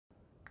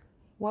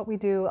What we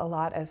do a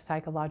lot as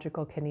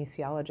psychological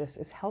kinesiologists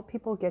is help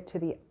people get to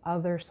the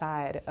other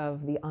side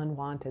of the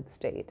unwanted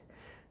state.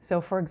 So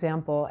for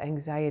example,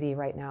 anxiety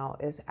right now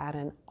is at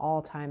an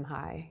all-time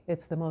high.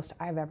 It's the most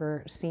I've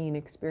ever seen,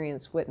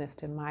 experienced,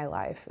 witnessed in my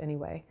life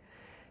anyway.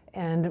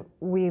 And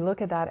we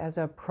look at that as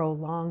a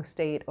prolonged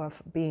state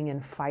of being in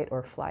fight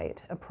or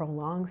flight, a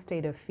prolonged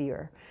state of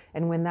fear.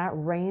 And when that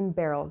rain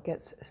barrel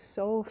gets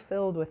so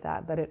filled with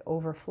that it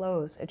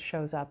overflows, it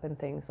shows up in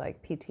things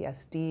like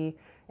PTSD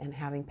and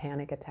having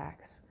panic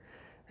attacks.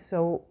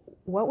 So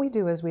what we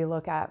do is we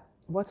look at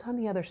what's on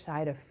the other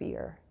side of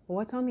fear.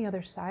 What's on the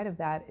other side of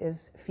that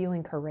is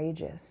feeling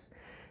courageous,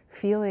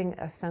 feeling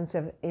a sense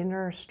of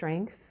inner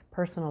strength,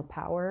 personal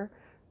power,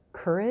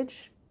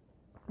 courage,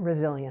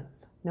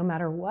 resilience. No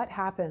matter what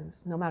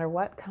happens, no matter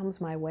what comes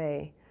my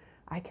way,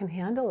 I can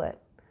handle it.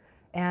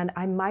 And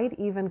I might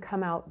even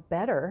come out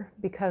better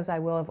because I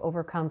will have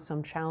overcome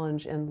some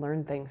challenge and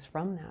learned things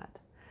from that.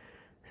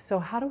 So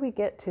how do we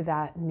get to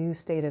that new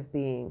state of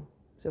being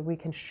so we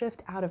can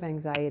shift out of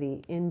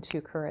anxiety into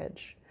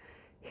courage?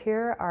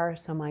 Here are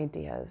some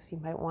ideas. You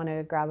might want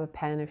to grab a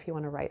pen if you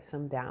want to write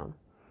some down.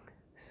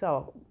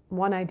 So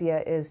one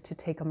idea is to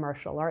take a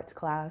martial arts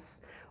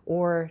class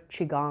or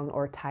Qigong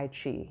or Tai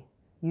Chi.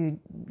 You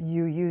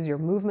use your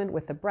movement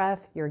with the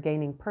breath, you're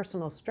gaining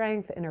personal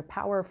strength, inner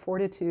power,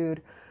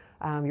 fortitude,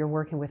 you're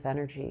working with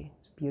energy.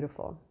 It's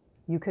beautiful.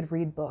 You could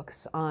read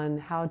books on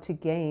how to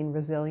gain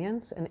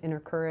resilience and inner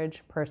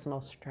courage,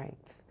 personal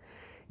strength.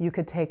 You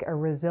could take a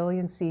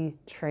resiliency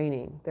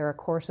training. There are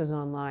courses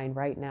online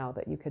right now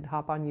that you could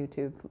hop on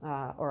YouTube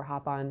or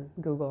hop on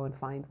Google and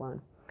find one.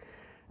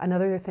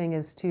 Another thing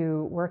is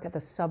to work at the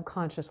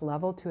subconscious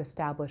level to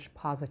establish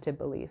positive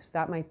beliefs.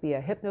 That might be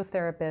a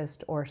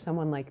hypnotherapist or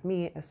someone like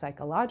me, a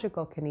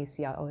psychological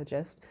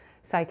kinesiologist,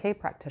 Psych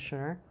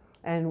practitioner,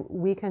 and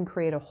we can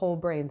create a whole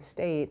brain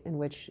state in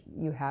which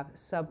you have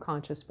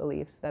subconscious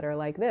beliefs that are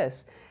like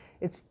this.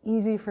 It's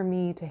easy for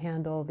me to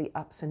handle the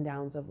ups and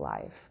downs of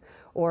life.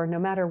 Or no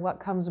matter what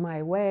comes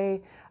my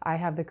way, I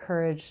have the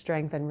courage,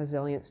 strength, and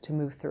resilience to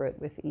move through it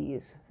with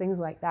ease.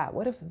 Things like that.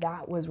 What if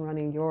that was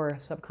running your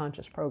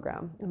subconscious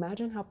program?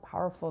 Imagine how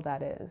powerful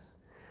that is.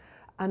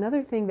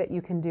 Another thing that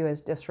you can do is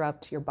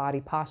disrupt your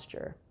body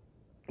posture.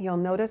 You'll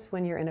notice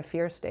when you're in a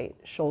fear state,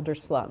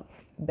 shoulders slump,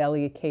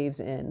 belly caves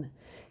in.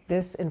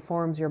 This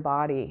informs your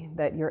body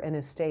that you're in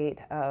a state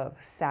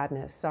of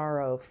sadness,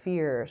 sorrow,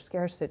 fear,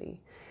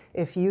 scarcity.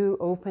 If you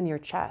open your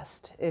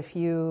chest, if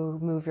you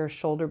move your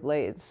shoulder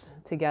blades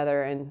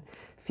together and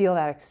feel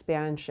that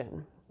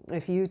expansion,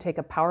 if you take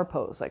a power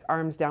pose, like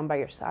arms down by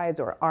your sides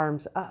or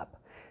arms up,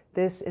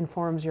 this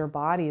informs your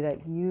body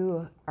that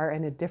you are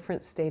in a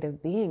different state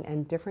of being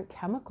and different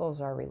chemicals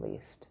are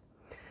released.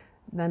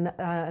 Then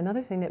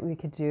another thing that we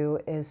could do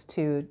is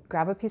to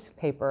grab a piece of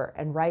paper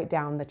and write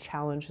down the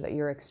challenge that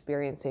you're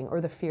experiencing or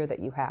the fear that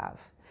you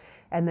have.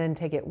 And then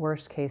take it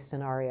worst case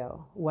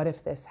scenario. What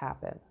if this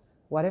happens?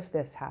 What if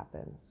this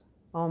happens?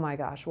 Oh my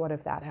gosh, what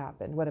if that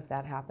happened? What if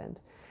that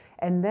happened?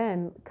 And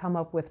then come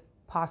up with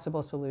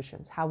possible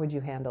solutions. How would you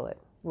handle it?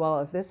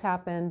 Well, if this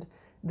happened,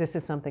 this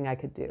is something I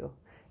could do.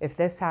 If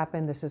this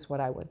happened, this is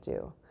what I would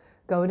do.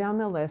 Go down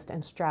the list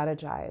and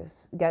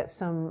strategize. Get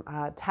some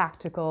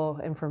tactical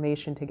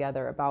information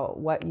together about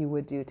what you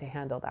would do to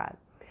handle that.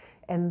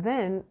 And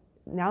then,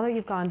 now that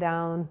you've gone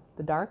down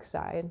the dark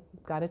side,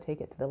 you've got to take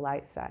it to the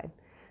light side.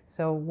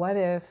 So what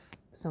if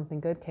something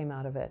good came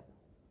out of it?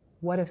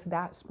 What if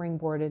that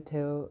springboarded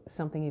to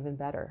something even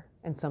better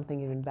and something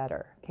even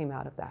better came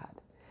out of that?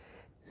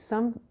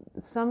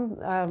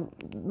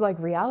 Like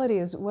reality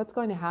is what's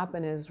going to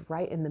happen is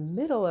right in the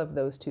middle of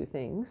those two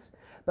things,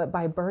 but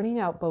by burning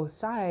out both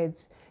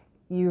sides,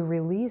 you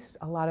release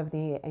a lot of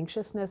the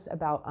anxiousness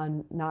about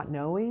not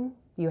knowing.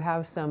 You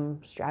have some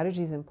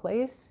strategies in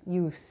place.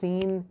 You've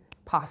seen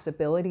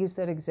possibilities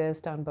that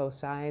exist on both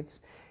sides,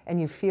 and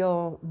you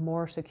feel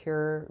more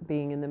secure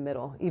being in the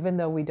middle. Even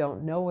though we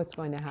don't know what's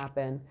going to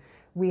happen,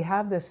 we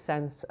have this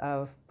sense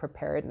of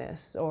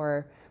preparedness,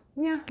 or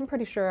yeah, I'm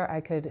pretty sure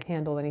I could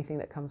handle anything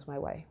that comes my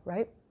way,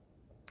 right?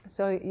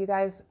 So you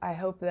guys, I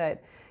hope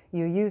that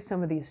you use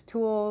some of these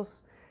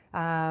tools.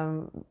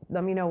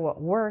 Let me know what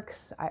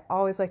works. I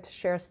always like to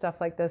share stuff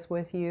like this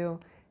with you,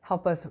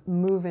 help us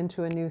move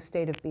into a new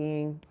state of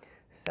being.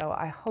 So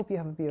I hope you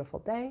have a beautiful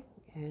day,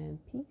 and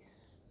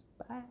peace.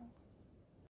 Bye.